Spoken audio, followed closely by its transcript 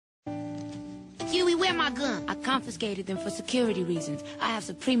Where my gun? I confiscated them for security reasons. I have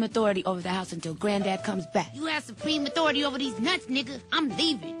supreme authority over the house until Granddad comes back. You have supreme authority over these nuts, nigga. I'm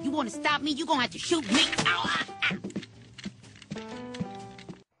leaving. You want to stop me, you gonna have to shoot me. Ow, ow.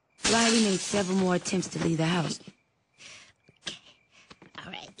 Riley made several more attempts to leave the house. Okay.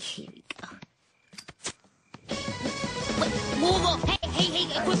 All right, here we go. Wait, move up. Hey,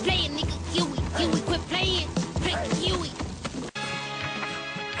 quit playing, nigga. Huey, quit playing. Huey.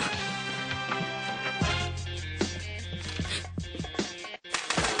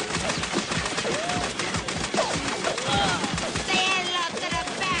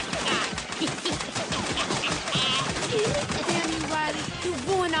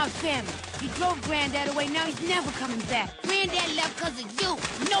 Our family. You drove Granddad away, now he's never coming back. Granddad left because of you.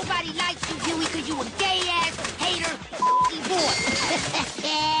 Nobody likes you, Huey, because you a gay-ass hater boy.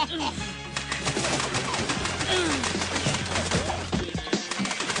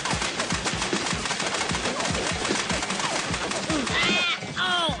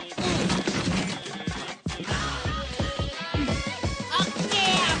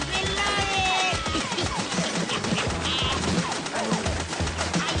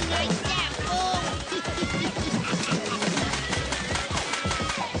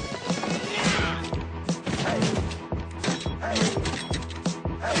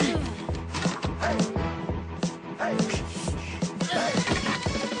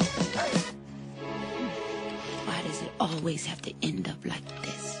 Why does it always have to end up like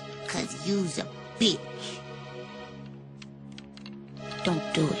this? 'Cause you's a bitch.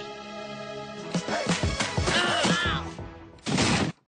 Don't do it.